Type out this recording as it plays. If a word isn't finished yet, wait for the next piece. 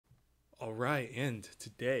All right, and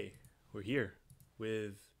today we're here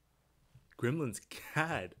with Gremlin's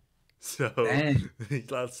Cad. So Dang.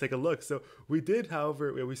 let's take a look. So we did,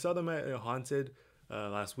 however, we saw them at Haunted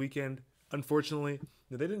last weekend. Unfortunately,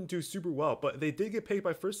 they didn't do super well, but they did get paid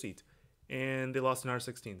by first seed, and they lost in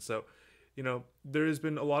R16. So, there's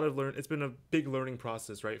been a lot of learn. It's been a big learning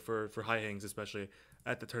process, right, for high hangs, especially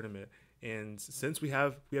at the tournament. And since we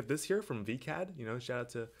have this here from Vcad, shout out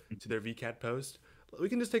to their Vcad post. We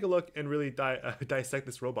can just take a look and really dissect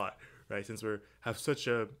this robot, right? Since we have such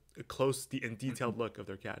a close and detailed look of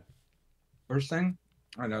their CAD. First thing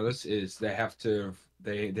I noticed is they have to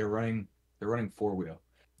they're running four wheel,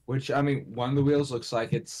 which I mean one of the wheels looks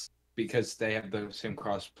like it's because they have the same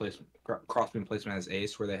crossbeam placement as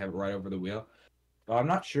Ace, where they have it right over the wheel. But I'm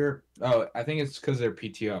not sure. Oh, I think it's because they're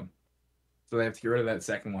PTO, so they have to get rid of that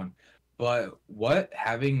second one. But what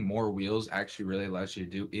having more wheels actually really allows you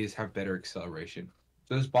to do is have better acceleration.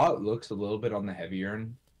 So this bot looks a little bit on the heavier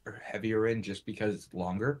end just because it's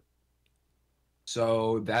longer.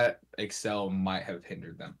 So that Excel might have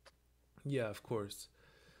hindered them. Yeah, of course.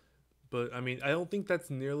 But I mean, I don't think that's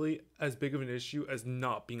nearly as big of an issue as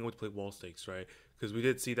not being able to play wall stakes, right? Because we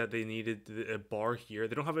did see that they needed a bar here.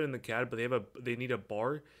 They don't have it in the CAD, but they need a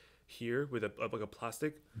bar here with like a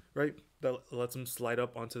plastic, right? That lets them slide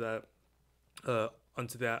up uh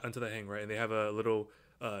onto the hang, right? And they have a little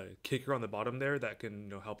kicker on the bottom there that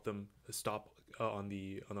can help them stop on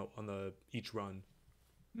the each run.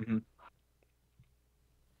 Hmm.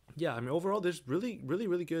 Yeah, I mean overall, there's really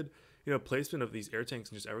good placement of these air tanks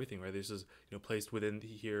and just everything, right? This is placed within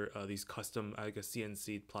here these custom, I guess,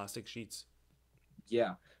 CNC plastic sheets.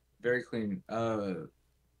 Yeah, very clean.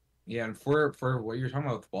 Yeah, and for what you're talking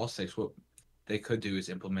about with wall sticks, what they could do is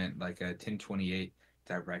implement like a 1028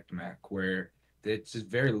 direct Mac where it's just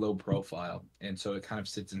very low profile, and so it kind of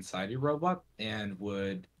sits inside your robot and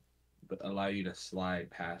would allow you to slide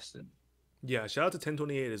past it. Yeah, shout out to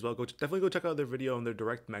 1028 as well. Definitely go check out their video on their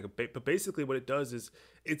direct mag. But basically, what it does is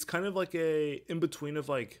it's kind of like a in between of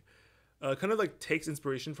like kind of like takes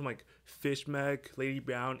inspiration from like Fish Mag, Lady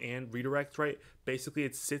Brown, and Redirect, right? Basically,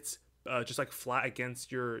 it sits just like flat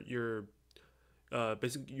against your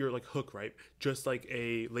basically your like hook, right? Just like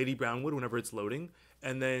a Lady Brown would whenever it's loading,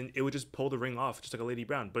 and then it would just pull the ring off just like a Lady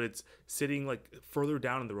Brown, but it's sitting like further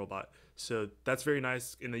down in the robot. So that's very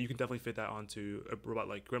nice, and then you can definitely fit that onto a robot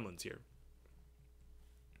like Gremlins here.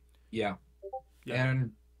 Yeah, Yeah,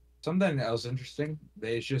 and something else interesting,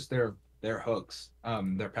 it's just their hooks,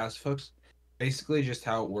 their passive hooks. Basically, just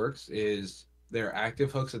how it works is their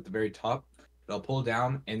active hooks at the very top. They'll pull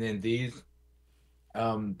down, and then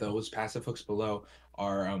those passive hooks below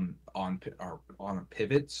are on a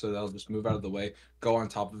pivot, so they'll just move out of the way, go on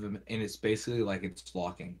top of them, and it's basically like it's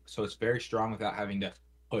locking. So it's very strong without having to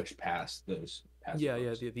push past those passive yeah.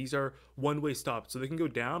 hooks. These are one-way stops, so they can go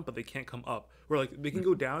down, but they can't come up. Or like they can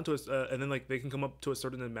go down to and then like they can come up to a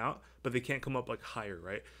certain amount, but they can't come up like higher,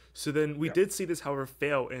 right? So then we Yeah. did see this, however,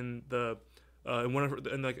 fail in the in one of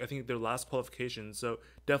in like I think their last qualification. So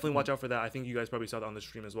definitely watch out for that. I think you guys probably saw that on the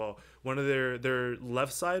stream as well. One of their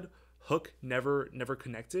left side hook never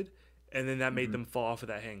connected, and then that made Mhm. them fall off of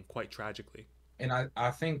that hang quite tragically. And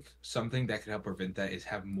I think something that could help prevent that is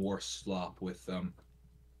have more slop with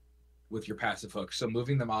your passive hooks. So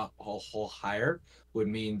moving them out a whole higher would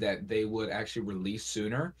mean that they would actually release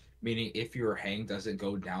sooner. Meaning, if your hang doesn't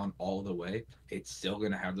go down all the way, it's still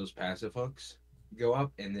gonna have those passive hooks go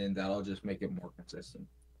up, and then that'll just make it more consistent.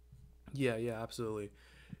 Yeah, absolutely.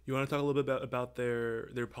 You want to talk a little bit about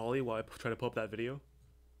their poly while I try to pull up that video?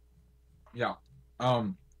 Yeah.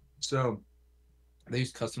 Um. So they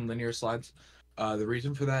use custom linear slides. The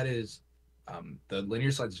reason for that is the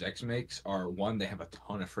linear slides Vex makes are one, they have a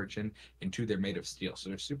ton of friction, and two, they're made of steel, so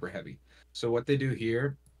they're super heavy. So what they do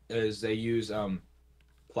here is they use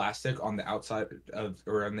plastic on the outside of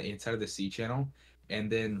or on the inside of the C channel,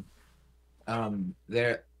 and then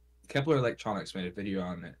there Kepler Electronics made a video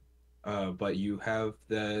on it. But you have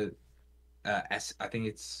the I think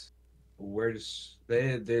it's where's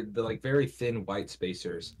the like very thin white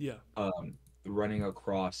spacers Yeah. um running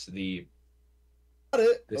across Got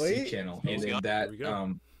it. the C Wait. channel, and Oh then god. Here that we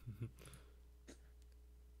go.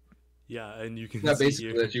 Yeah, and you can that see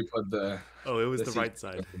here. basically lets you put Oh, it was the the C right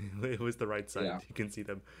side. It was the right side. yeah. You can see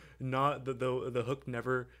them. Not the hook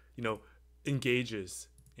never engages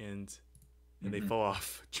and they Hmm. fall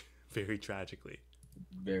off very tragically.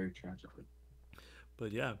 Very tragically.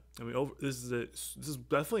 But yeah, I mean, this is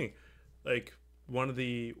definitely like one of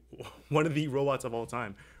the one of the robots of all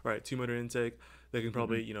time. Right, 2 motor intake. They can Hmm.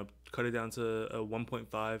 probably cut it down to a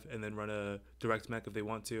 1.5 and then run a direct mech if they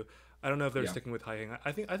want to. I don't know if they're Yeah. sticking with high hang.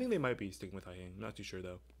 I think they might be sticking with high hang. I'm not too sure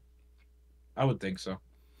though. I would think so.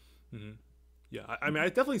 Hmm. Yeah, I mean, I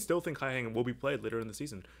definitely still think high hang will be played later in the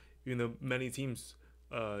season, even though many teams,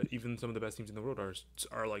 even some of the best teams in the world,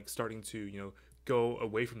 are like starting to go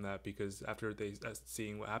away from that because after they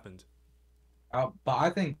seeing what happened. But I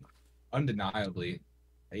think undeniably,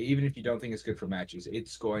 even if you don't think it's good for matches,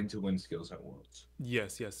 it's going to win skills at Worlds.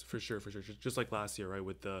 Yes, yes, for sure, for sure. Just like last year, right?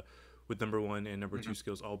 With number one and number two Hmm.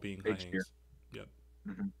 skills all being high Great year. hangs. Yep.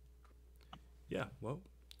 Hmm. Yeah. Well,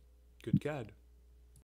 good CAD.